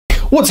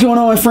What's going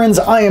on, my friends?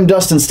 I am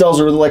Dustin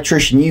Stelzer with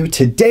Electrician U.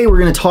 Today we're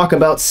going to talk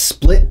about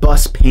split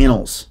bus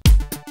panels.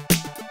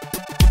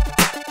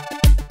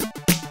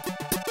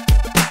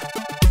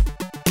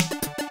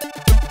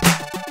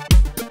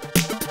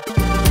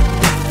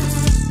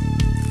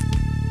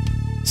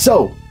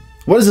 So,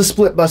 what is a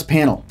split bus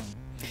panel?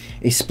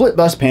 A split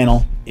bus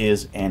panel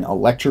is an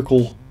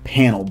electrical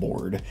panel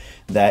board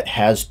that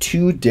has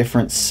two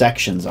different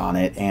sections on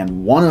it,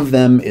 and one of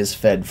them is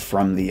fed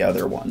from the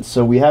other one.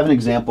 So we have an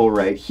example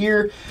right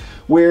here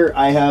where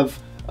I have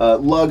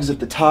lugs at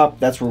the top.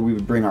 That's where we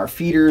would bring our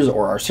feeders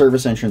or our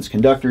service entrance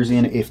conductors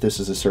in if this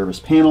is a service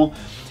panel.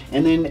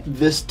 And then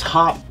this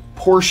top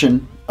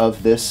portion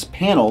of this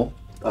panel,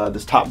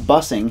 this top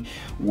busing,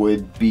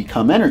 would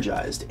become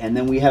energized. And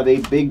then we have a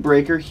big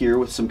breaker here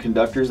with some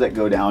conductors that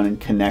go down and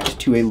connect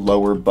to a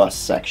lower bus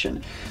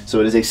section.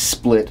 So it is a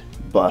split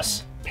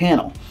bus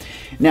panel.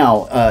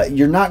 Now,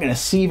 you're not going to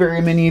see very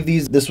many of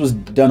these. This was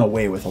done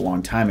away with a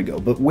long time ago,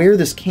 but where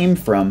this came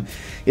from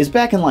is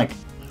back in like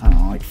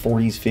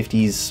 40s,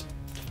 50s,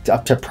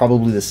 up to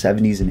probably the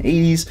 70s and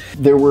 80s.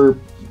 There were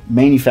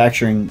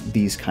manufacturing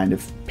these kind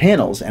of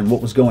panels, and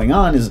what was going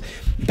on is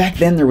back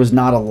then there was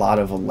not a lot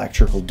of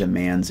electrical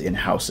demands in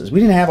houses. We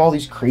didn't have all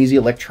these crazy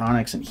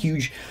electronics and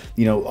huge,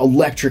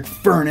 electric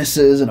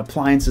furnaces and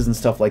appliances and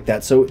stuff like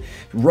that. So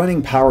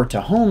running power to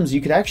homes,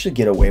 you could actually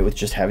get away with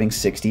just having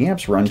 60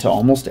 amps run to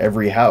almost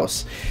every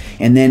house.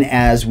 And then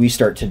as we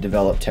start to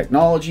develop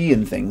technology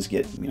and things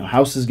get,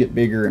 houses get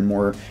bigger and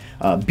more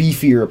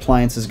beefier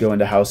appliances go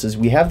into houses,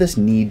 we have this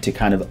need to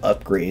kind of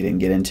upgrade and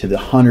get into the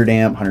 100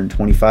 amp,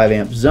 125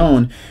 amp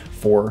zone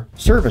for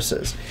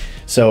services.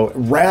 So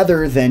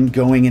rather than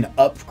going and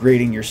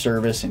upgrading your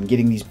service and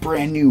getting these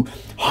brand new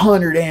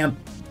 100 amp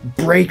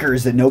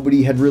breakers that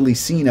nobody had really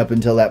seen up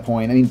until that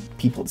point. I mean,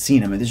 people had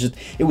seen them.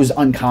 It was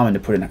uncommon to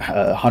put in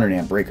 100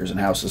 amp breakers in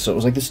houses. So it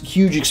was like this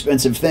huge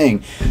expensive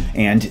thing.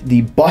 And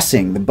the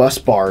busing, the bus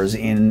bars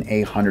in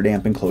a 100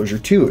 amp enclosure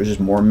too, it was just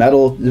more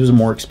metal. It was a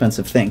more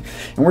expensive thing.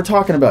 And we're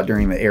talking about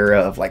during the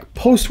era of like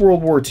post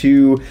World War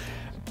II,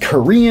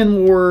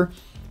 Korean War,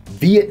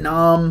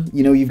 Vietnam.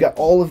 You've got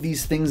all of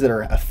these things that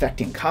are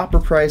affecting copper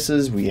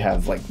prices. We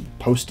have like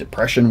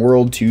post-depression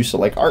world too. So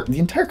like the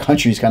entire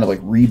country is kind of like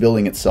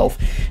rebuilding itself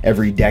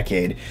every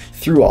decade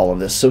through all of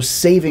this. So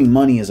saving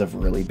money is of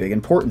really big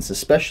importance,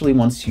 especially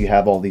once you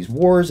have all these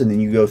wars and then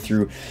you go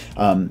through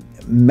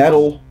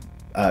metal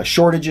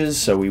shortages.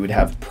 So we would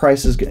have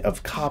prices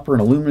of copper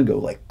and aluminum go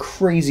like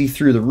crazy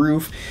through the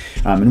roof.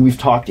 And we've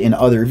talked in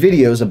other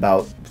videos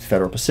about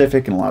Federal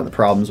Pacific and a lot of the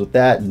problems with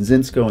that, and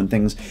Zinsco and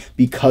things.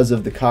 Because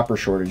of the copper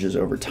shortages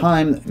over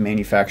time,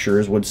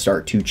 manufacturers would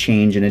start to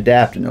change and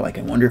adapt, and they're like,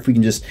 I wonder if we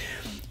can just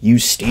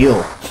use steel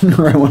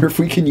or I wonder if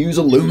we can use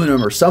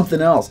aluminum or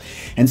something else.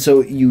 And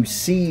so you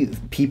see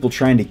people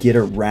trying to get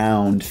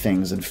around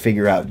things and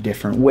figure out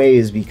different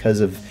ways because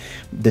of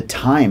the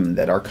time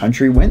that our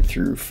country went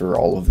through for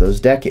all of those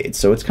decades.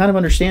 So it's kind of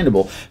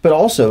understandable, but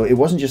also it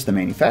wasn't just the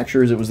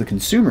manufacturers, it was the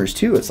consumers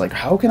too. It's like,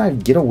 how can I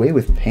get away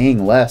with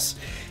paying less?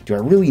 Do I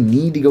really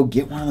need to go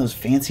get one of those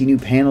fancy new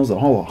panels, the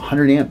whole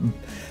 100 amp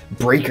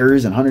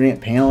breakers and 100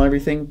 amp panel and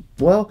everything?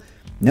 Well,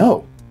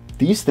 no,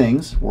 these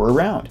things were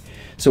around.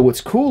 So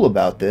what's cool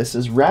about this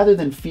is rather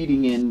than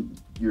feeding in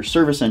your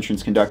service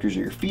entrance conductors or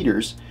your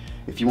feeders,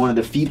 if you wanted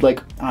to feed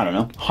like, I don't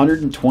know,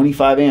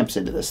 125 amps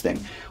into this thing,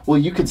 well,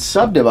 you could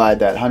subdivide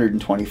that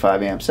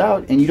 125 amps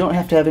out and you don't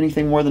have to have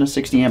anything more than a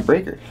 60 amp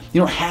breaker. You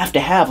don't have to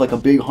have like a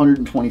big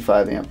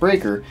 125 amp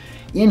breaker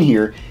in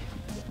here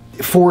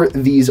for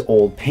these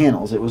old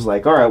panels. It was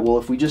like, all right, well,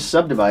 if we just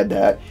subdivide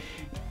that,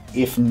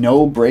 if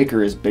no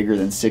breaker is bigger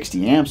than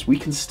 60 amps, we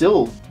can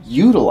still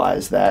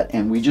utilize that,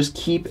 and we just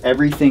keep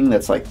everything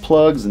that's like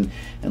plugs and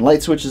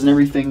light switches and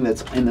everything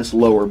that's in this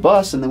lower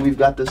bus, and then we've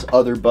got this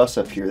other bus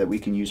up here that we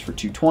can use for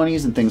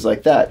 220s and things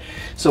like that.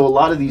 So a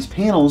lot of these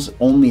panels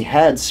only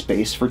had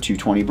space for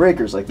 220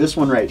 breakers. Like this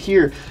one right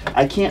here,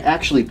 I can't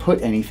actually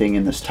put anything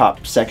in this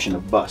top section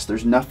of bus.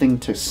 There's nothing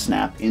to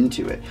snap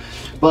into it.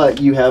 But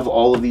you have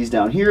all of these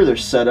down here. They're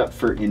set up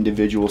for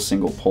individual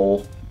single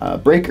pole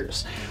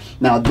breakers.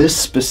 Now this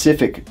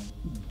specific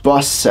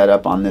bus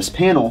setup on this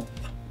panel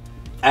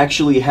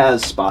actually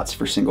has spots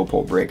for single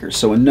pole breakers.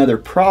 So another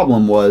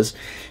problem was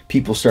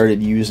people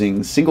started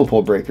using single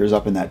pole breakers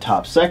up in that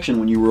top section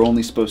when you were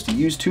only supposed to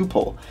use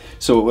 2-pole.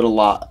 So it would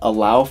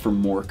allow for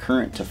more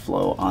current to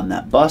flow on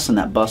that bus, and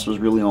that bus was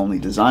really only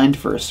designed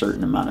for a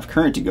certain amount of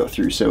current to go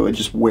through. So it would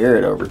just wear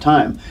it over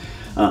time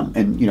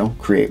and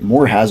create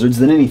more hazards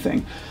than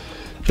anything.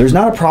 There's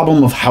not a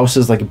problem of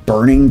houses like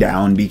burning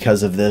down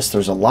because of this.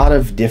 There's a lot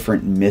of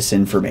different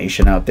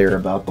misinformation out there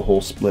about the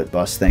whole split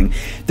bus thing.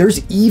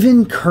 There's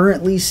even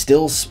currently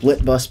still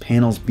split bus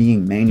panels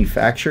being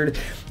manufactured,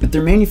 but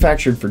they're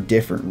manufactured for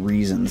different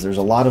reasons. There's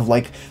a lot of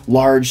like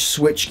large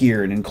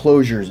switchgear and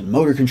enclosures and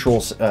motor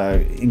controls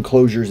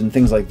enclosures and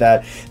things like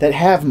that that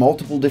have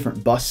multiple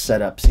different bus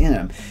setups in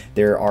them.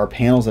 There are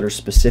panels that are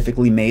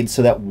specifically made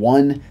so that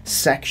one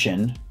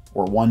section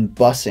or one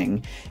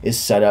busing is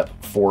set up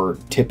for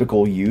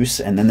typical use,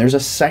 and then there's a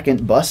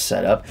second bus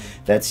setup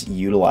that's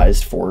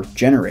utilized for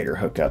generator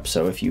hookup.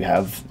 So if you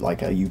have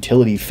like a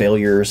utility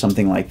failure or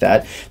something like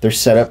that, they're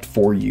set up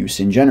for use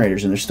in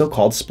generators, and they're still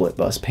called split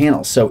bus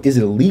panels. So is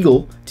it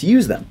illegal to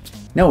use them?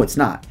 No, it's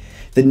not.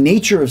 The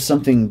nature of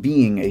something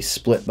being a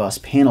split bus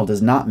panel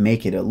does not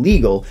make it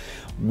illegal.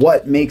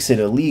 What makes it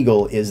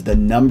illegal is the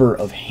number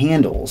of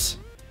handles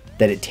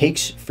that it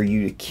takes for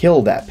you to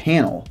kill that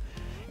panel.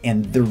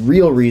 And the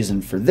real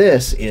reason for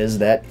this is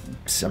that,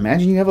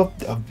 imagine you have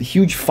a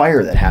huge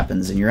fire that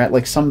happens and you're at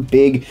like some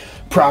big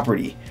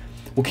property.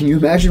 Well, can you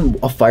imagine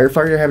a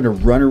firefighter having to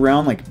run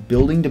around like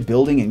building to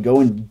building and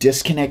go and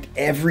disconnect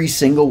every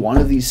single one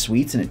of these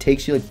suites, and it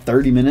takes you like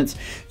 30 minutes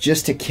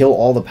just to kill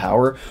all the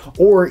power?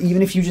 Or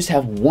even if you just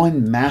have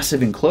one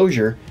massive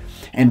enclosure,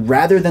 and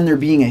rather than there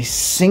being a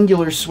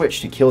singular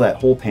switch to kill that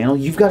whole panel,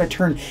 you've got to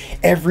turn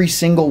every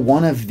single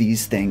one of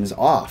these things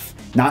off,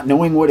 not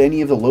knowing what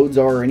any of the loads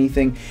are or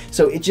anything.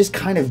 So it just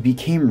kind of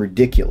became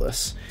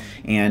ridiculous.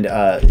 And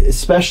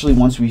especially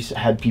once we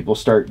had people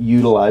start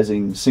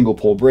utilizing single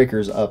pole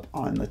breakers up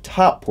on the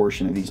top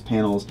portion of these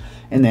panels,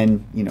 and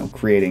then, you know,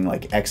 creating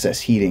like excess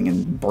heating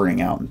and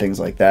burning out and things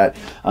like that,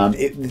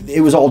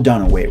 it was all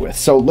done away with.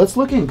 So let's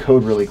look in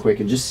code really quick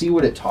and just see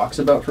what it talks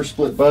about for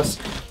split bus,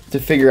 to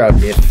figure out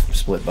if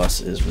split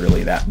bus is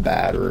really that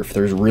bad or if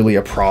there's really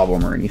a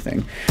problem or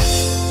anything.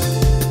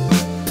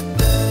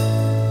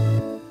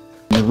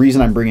 The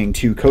reason I'm bringing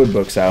two code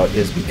books out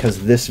is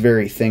because this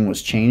very thing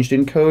was changed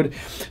in code.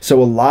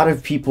 So a lot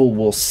of people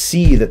will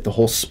see that the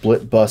whole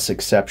split bus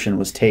exception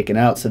was taken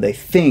out, so they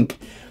think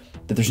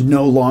that there's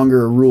no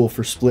longer a rule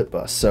for split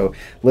bus. So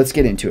let's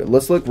get into it.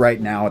 Let's look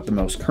right now at the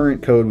most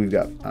current code. We've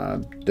got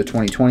the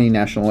 2020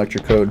 National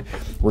Electric Code.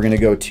 We're going to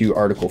go to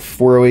Article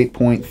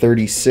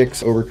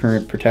 408.36,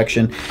 overcurrent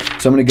protection.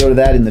 So I'm going to go to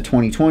that in the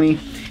 2020,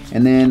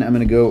 and then I'm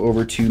going to go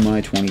over to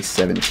my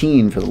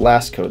 2017 for the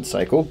last code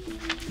cycle.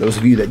 Those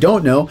of you that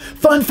don't know,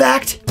 fun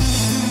fact!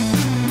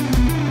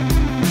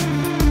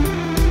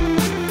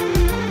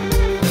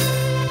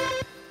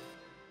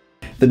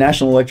 The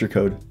National Electric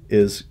Code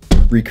is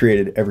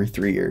recreated every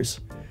 3 years.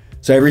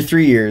 So every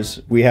 3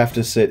 years, we have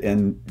to sit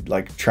and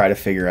like try to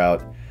figure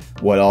out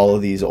what all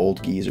of these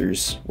old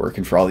geezers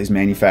working for all these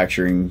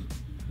manufacturing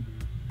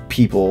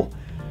people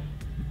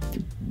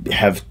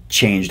have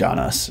changed on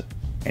us.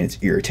 And it's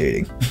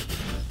irritating.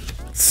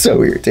 It's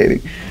so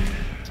irritating.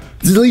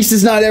 At least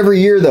it's not every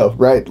year though,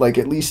 right? Like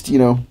at least, you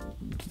know,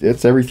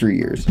 it's every 3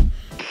 years.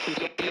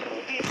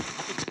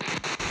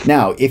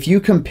 Now, if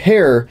you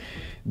compare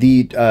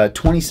the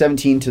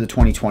 2017 to the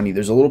 2020,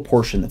 there's a little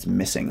portion that's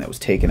missing that was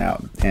taken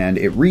out, and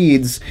it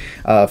reads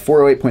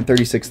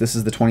 408.36. This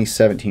is the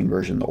 2017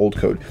 version, the old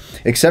code.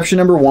 Exception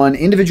number 1,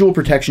 individual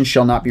protection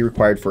shall not be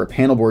required for a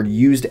panel board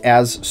used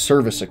as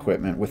service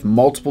equipment with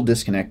multiple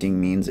disconnecting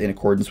means in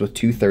accordance with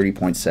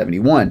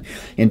 230.71.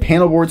 In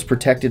panel boards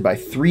protected by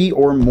 3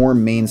 or more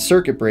main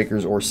circuit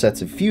breakers or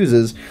sets of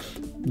fuses,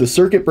 the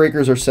circuit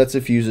breakers or sets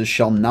of fuses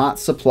shall not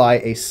supply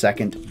a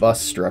second bus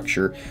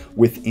structure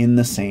within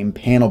the same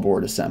panel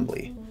board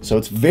assembly. So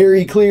it's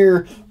very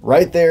clear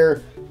right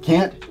there.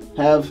 Can't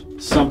have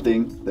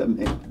something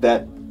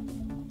that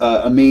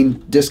a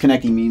main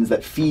disconnecting means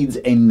that feeds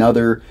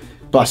another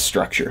bus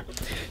structure.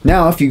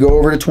 Now, if you go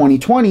over to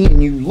 2020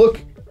 and you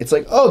look, it's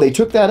like, oh, they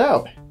took that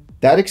out.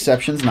 That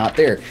exception's not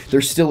there.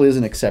 There still is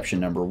an exception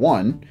number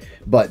 1,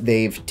 but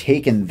they've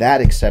taken that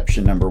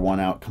exception number 1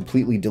 out,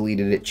 completely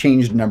deleted it,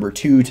 changed number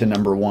 2 to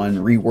number 1,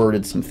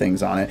 reworded some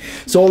things on it.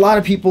 So a lot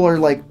of people are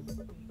like,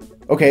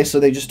 okay, so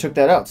they just took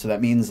that out. So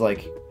that means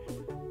like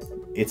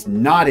it's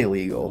not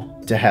illegal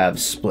to have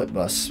split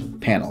bus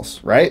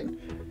panels, right?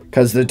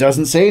 Because it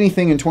doesn't say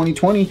anything in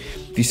 2020.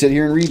 If you sit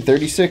here and read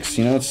 36,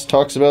 you know, it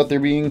talks about there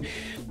being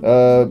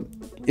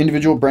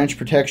individual branch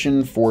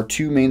protection for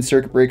 2 main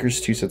circuit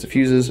breakers, 2 sets of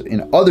fuses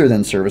in other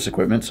than service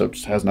equipment, so it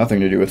just has nothing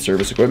to do with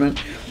service equipment.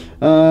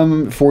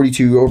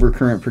 42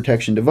 overcurrent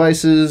protection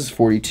devices,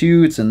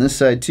 42, it's in this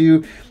side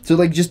too. So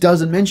like just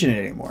doesn't mention it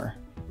anymore.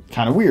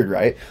 Kind of weird,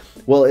 right?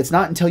 Well, it's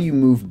not until you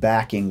move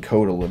back in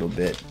code a little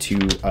bit to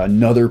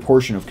another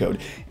portion of code.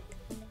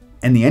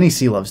 And the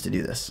NEC loves to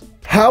do this.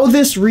 How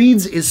this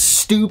reads is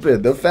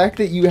stupid. The fact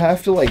that you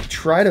have to like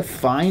try to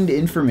find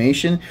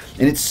information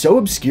and it's so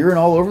obscure and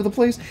all over the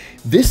place.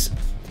 This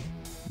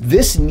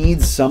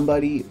needs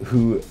somebody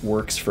who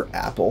works for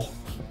Apple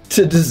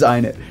to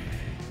design it.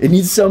 It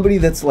needs somebody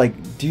that's like,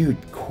 dude,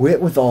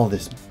 quit with all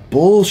this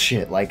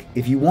bullshit. Like,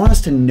 if you want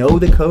us to know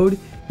the code,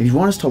 if you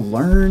want us to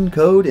learn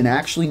code and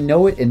actually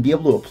know it and be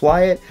able to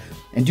apply it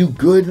and do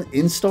good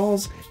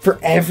installs for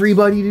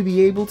everybody to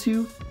be able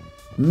to,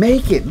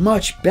 make it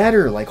much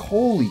better. Like,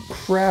 holy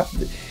crap,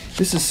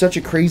 this is such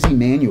a crazy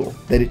manual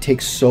that it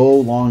takes so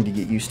long to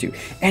get used to.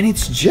 And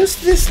it's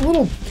just this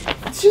little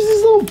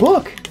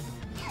book.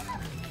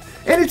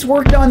 And it's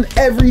worked on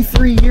every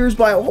 3 years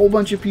by a whole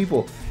bunch of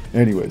people.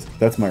 Anyways,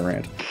 that's my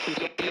rant.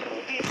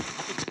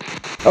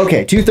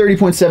 Okay,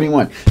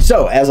 230.71.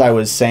 So, as I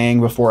was saying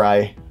before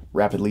I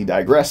rapidly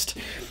digressed,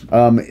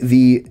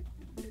 the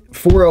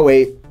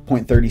 408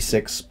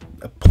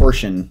 230.36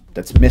 portion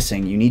that's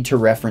missing, you need to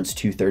reference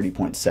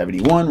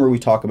 230.71, where we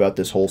talk about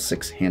this whole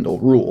 6-handle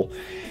rule.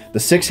 The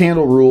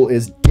 6-handle rule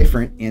is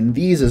different in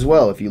these as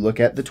well. If you look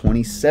at the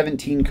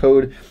 2017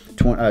 code,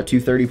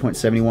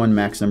 230.71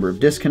 max number of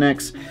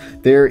disconnects,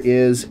 there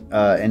is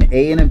an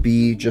A and a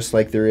B, just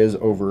like there is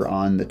over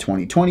on the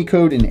 2020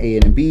 code, an A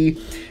and a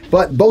B,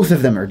 but both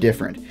of them are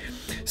different.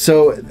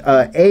 So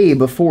A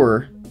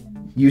before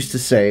used to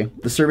say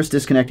the service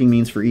disconnecting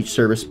means for each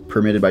service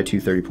permitted by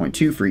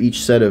 230.2 for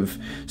each set of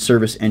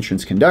service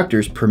entrance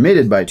conductors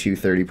permitted by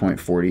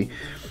 230.40.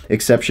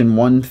 Exception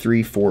 1,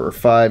 3, 4, or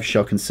 5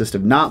 shall consist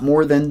of not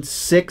more than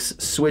 6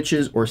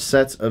 switches or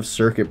sets of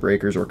circuit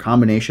breakers, or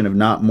combination of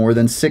not more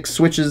than 6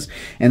 switches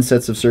and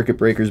sets of circuit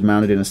breakers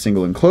mounted in a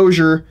single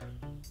enclosure.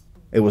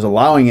 It was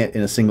allowing it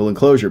in a single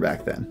enclosure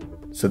back then.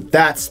 So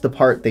that's the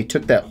part, they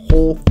took that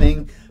whole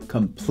thing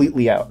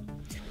completely out.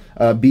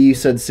 B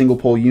said single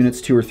pole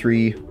units, 2 or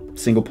 3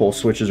 single pole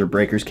switches or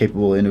breakers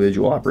capable of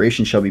individual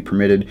operation shall be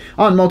permitted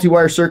on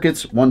multi-wire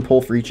circuits, 1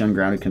 pole for each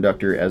ungrounded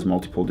conductor as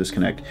multi-pole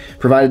disconnect,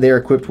 provided they are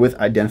equipped with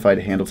identified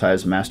handle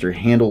ties, master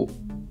handle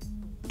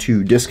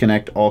to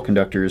disconnect all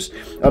conductors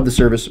of the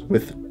service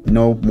with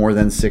no more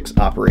than 6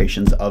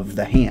 operations of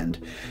the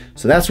hand.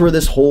 So that's where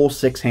this whole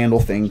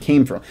 6-handle thing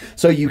came from.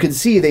 So you can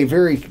see they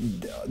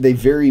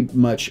very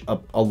much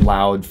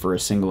allowed for a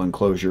single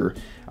enclosure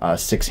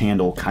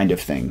 6-handle kind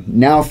of thing.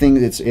 Now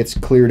it's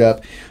cleared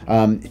up.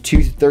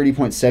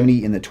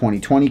 230.70 in the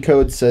 2020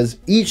 code says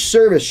each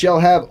service shall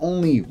have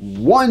only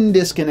 1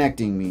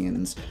 disconnecting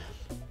means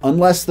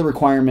unless the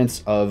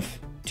requirements of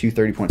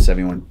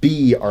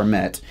 230.71B are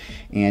met.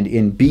 And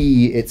in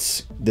B,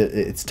 it's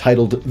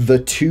titled the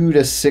 2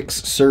 to 6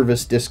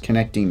 service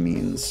disconnecting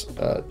means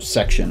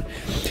section.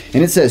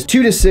 And it says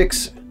 2 to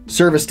 6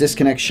 service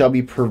disconnects shall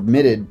be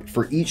permitted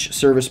for each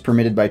service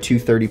permitted by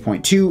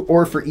 230.2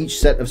 or for each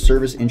set of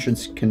service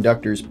entrance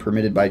conductors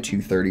permitted by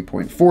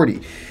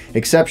 230.40.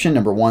 Exception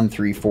number 1,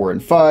 3, 4,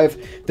 and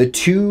 5. The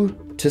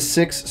 2 to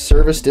 6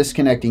 service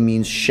disconnecting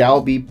means shall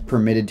be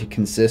permitted to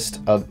consist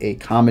of a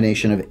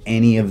combination of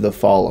any of the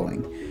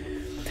following.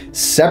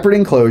 Separate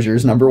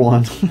enclosures, number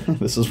 1.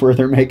 This is where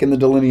they're making the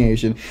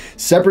delineation.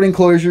 Separate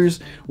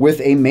enclosures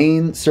with a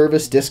main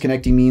service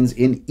disconnecting means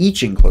in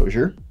each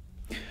enclosure.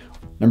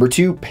 Number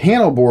 2,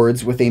 panel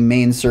boards with a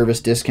main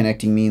service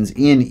disconnecting means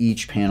in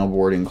each panel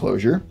board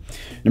enclosure.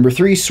 Number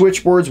 3,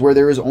 switchboards where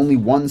there is only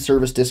 1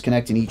 service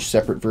disconnect in each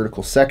separate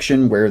vertical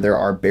section where there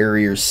are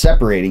barriers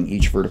separating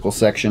each vertical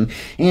section.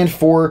 And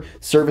 4,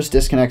 service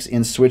disconnects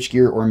in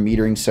switchgear or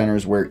metering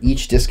centers where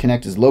each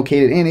disconnect is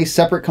located in a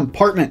separate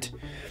compartment.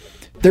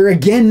 They're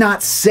again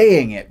not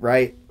saying it,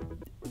 right?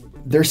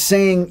 They're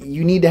saying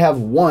you need to have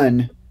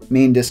 1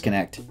 main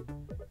disconnect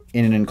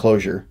in an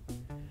enclosure.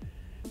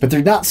 But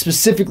they're not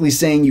specifically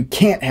saying you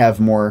can't have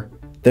more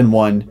than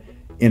 1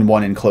 in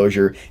 1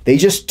 enclosure. They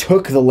just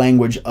took the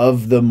language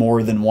of the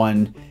more than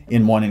 1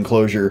 in 1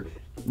 enclosure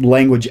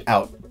language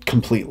out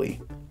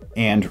completely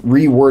and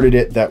reworded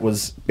it. That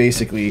was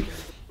basically,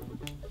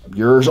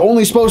 you're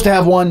only supposed to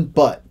have 1,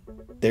 but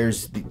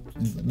there's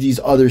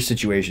these other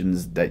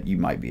situations that you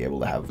might be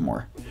able to have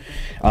more.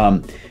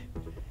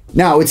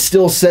 Now, it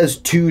still says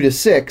 2 to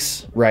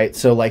 6, right?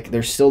 So, like,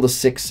 there's still the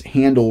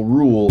 6-handle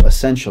rule,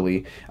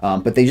 essentially,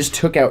 but they just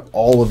took out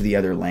all of the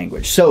other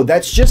language. So,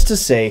 that's just to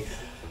say,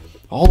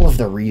 all of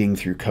the reading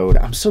through code.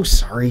 I'm so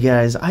sorry,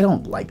 guys. I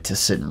don't like to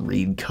sit and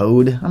read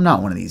code. I'm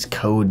not one of these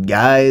code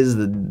guys,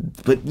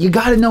 but you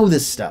got to know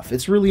this stuff.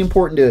 It's really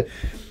important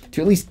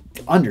to at least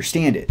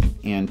understand it,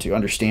 and to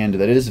understand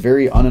that it is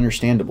very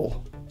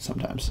ununderstandable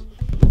sometimes.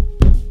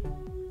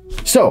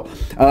 So,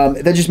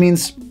 that just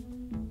means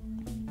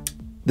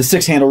the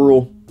 6-handle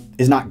rule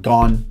is not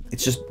gone.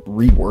 It's just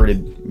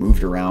reworded,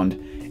 moved around,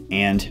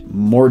 and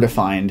more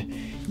defined.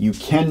 You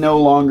can no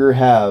longer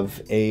have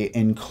an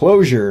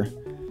enclosure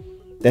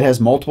that has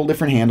multiple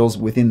different handles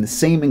within the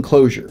same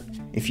enclosure.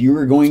 If you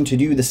are going to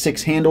do the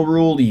 6-handle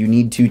rule, you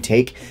need to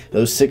take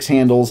those 6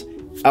 handles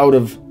out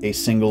of a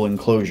single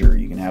enclosure.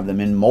 You can have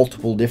them in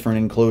multiple different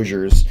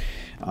enclosures.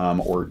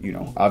 Or, you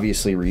know,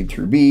 obviously read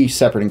through B,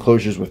 separate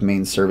enclosures with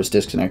main service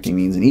disconnecting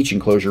means in each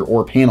enclosure,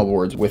 or panel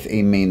boards with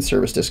a main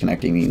service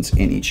disconnecting means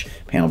in each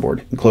panel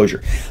board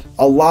enclosure.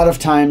 A lot of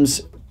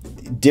times,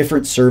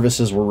 different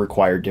services will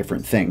require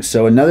different things.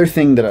 So another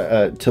thing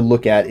that to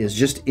look at is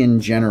just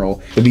in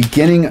general, the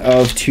beginning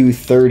of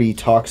 230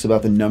 talks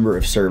about the number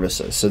of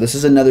services. So this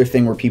is another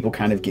thing where people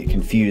kind of get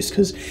confused,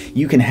 because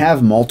you can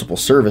have multiple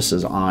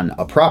services on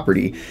a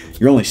property.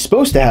 You're only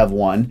supposed to have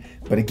 1.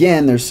 But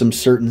again, there's some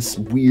certain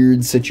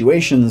weird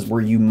situations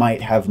where you might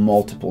have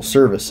multiple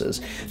services.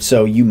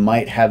 So you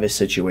might have a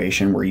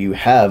situation where you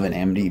have an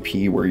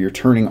MDP where you're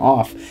turning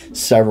off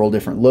several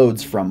different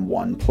loads from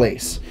one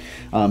place.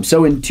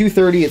 So in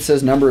 230, it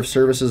says number of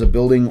services a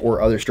building or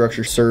other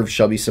structure served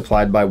shall be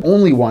supplied by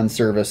only 1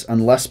 service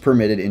unless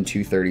permitted in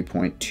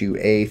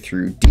 230.2A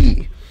through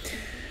D.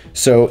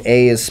 So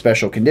A is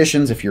special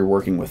conditions, if you're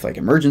working with like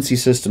emergency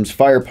systems,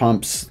 fire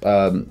pumps,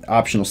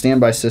 optional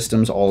standby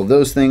systems, all of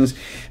those things.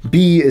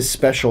 B is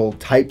special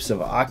types of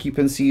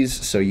occupancies.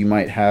 So you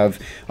might have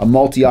a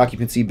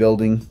multi-occupancy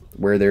building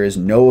where there is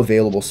no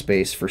available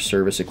space for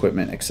service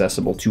equipment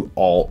accessible to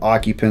all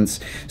occupants.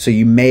 So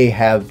you may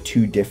have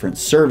two different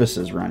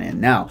services run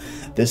in. Now,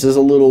 this is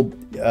a little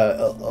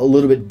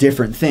bit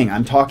different thing.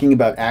 I'm talking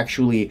about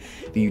actually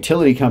the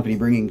utility company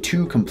bringing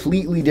two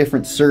completely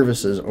different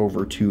services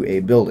over to a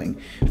building,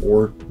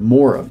 or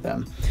more of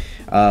them.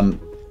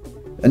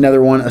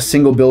 Another one, a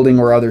single building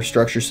or other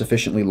structure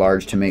sufficiently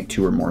large to make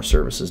two or more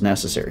services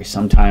necessary.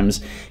 Sometimes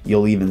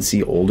you'll even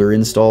see older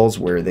installs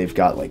where they've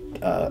got like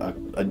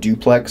a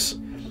duplex,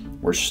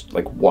 where it's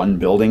like one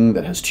building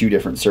that has two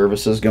different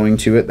services going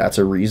to it. That's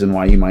a reason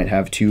why you might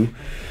have two.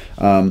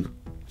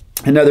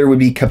 Another would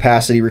be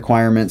capacity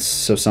requirements.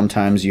 So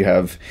sometimes you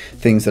have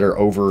things that are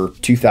over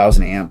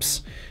 2,000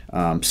 amps.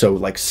 So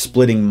like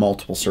splitting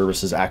multiple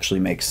services actually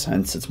makes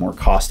sense. It's more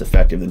cost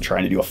effective than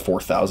trying to do a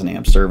 4,000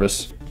 amp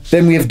service.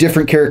 Then we have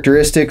different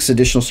characteristics.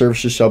 Additional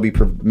services shall be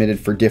permitted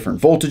for different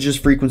voltages,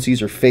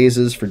 frequencies, or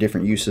phases for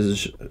different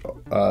uses,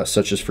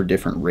 such as for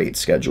different rate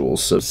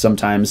schedules. So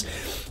sometimes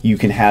you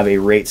can have a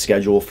rate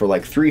schedule for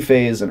like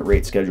 3-phase and a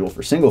rate schedule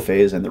for single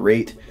phase, and the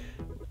rate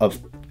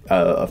of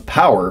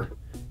power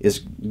is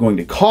going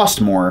to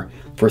cost more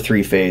for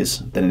 3-phase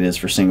than it is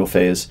for single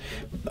phase.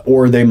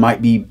 Or they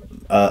might be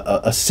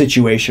a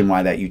situation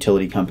why that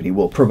utility company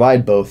will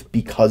provide both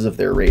because of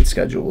their rate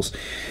schedules.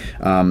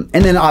 And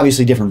then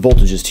obviously different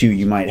voltages too.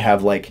 You might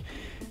have like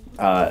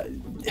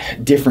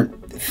different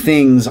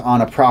things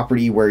on a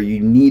property where you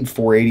need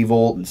 480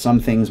 volt and some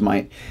things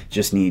might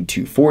just need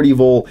 240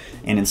 volt.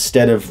 And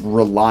instead of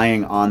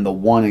relying on the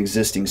one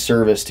existing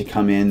service to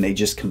come in, they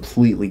just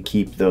completely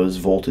keep those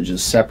voltages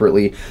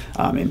separately.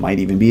 It might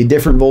even be a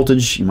different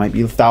voltage. You might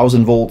be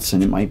 1,000 volts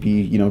and it might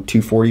be, you know,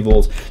 240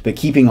 volts, but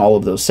keeping all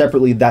of those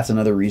separately, that's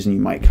another reason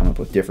you might come up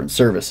with different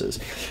services.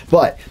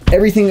 But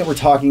everything that we're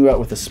talking about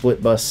with the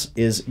split bus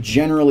is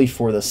generally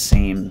for the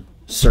same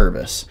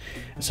service.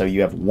 So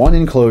you have one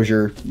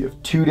enclosure, you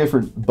have two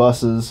different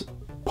buses,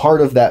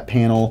 part of that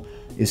panel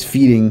is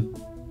feeding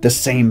the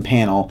same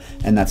panel,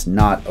 and that's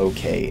not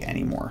okay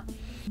anymore.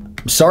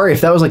 I'm sorry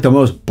if that was like the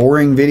most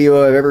boring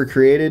video I've ever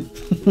created,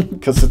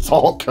 because it's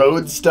all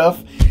code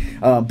stuff.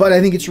 But I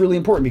think it's really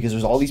important because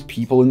there's all these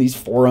people in these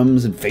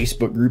forums and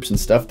Facebook groups and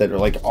stuff that are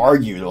like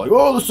argue. They're like,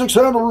 oh, the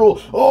 6-handle rule,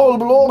 oh,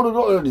 blah, blah,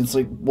 blah. And it's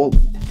like, well,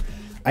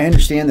 I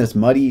understand that's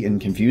muddy and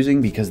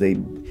confusing because they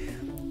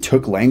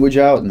took language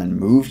out and then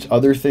moved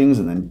other things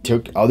and then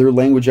took other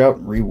language out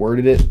and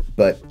reworded it.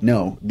 But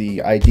no,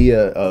 the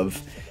idea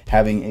of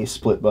having a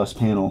split bus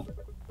panel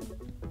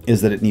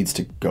is that it needs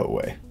to go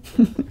away.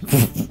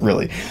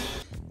 Really.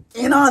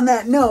 And on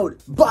that note,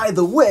 by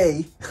the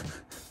way,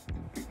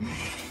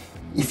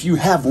 if you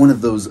have one of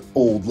those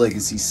old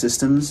legacy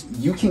systems,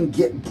 you can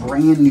get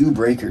brand new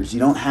breakers. You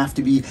don't have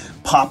to be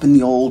popping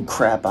the old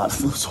crap out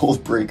of those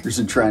old breakers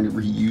and trying to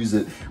reuse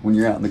it when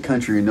you're out in the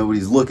country and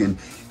nobody's looking.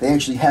 They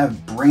actually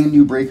have brand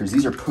new breakers.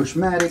 These are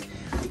Pushmatic.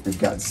 They've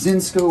got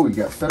Zinsco, we've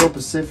got Federal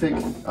Pacific,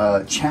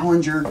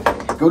 Challenger.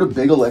 Go to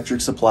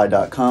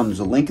bigelectricsupply.com. There's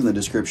a link in the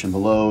description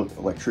below.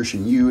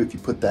 Electrician U, if you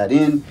put that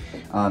in,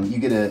 you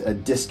get a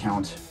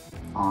discount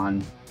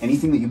on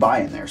anything that you buy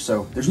in there.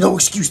 So there's no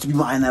excuse to be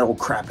buying that old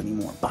crap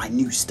anymore. Buy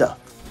new stuff.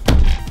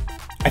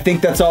 I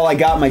think that's all I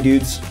got, my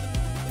dudes.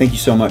 Thank you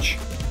so much.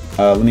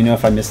 Let me know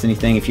if I missed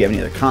anything. If you have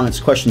any other comments,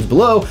 questions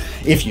below.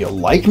 If you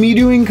like me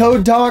doing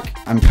code talk,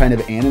 I'm kind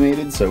of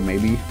animated, so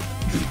maybe,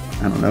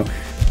 I don't know,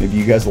 maybe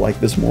you guys like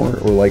this more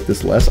or like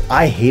this less.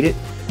 I hate it.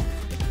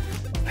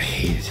 I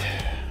hate it.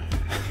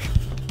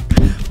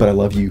 But I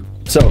love you.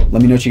 So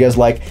let me know what you guys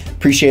like.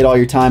 Appreciate all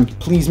your time.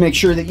 Please make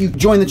sure that you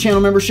join the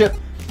channel membership.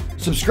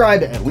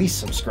 Subscribe, at least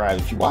subscribe.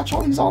 If you watch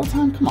all these all the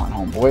time, come on,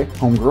 homeboy,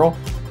 homegirl,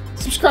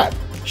 subscribe,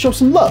 show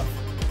some love.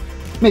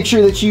 Make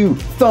sure that you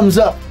thumbs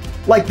up,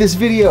 like this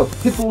video,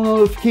 hit the little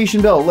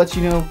notification bell, it lets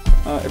you know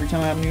every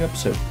time I have a new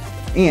episode.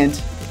 And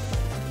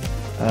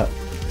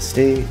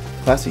stay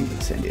classy,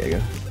 San Diego.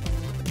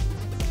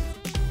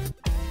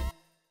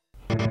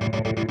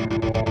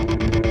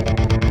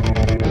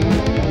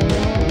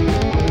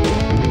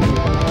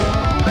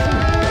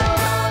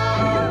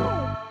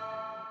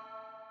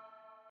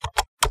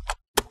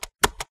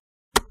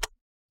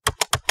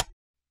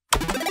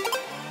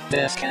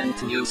 Best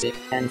music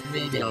and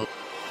video.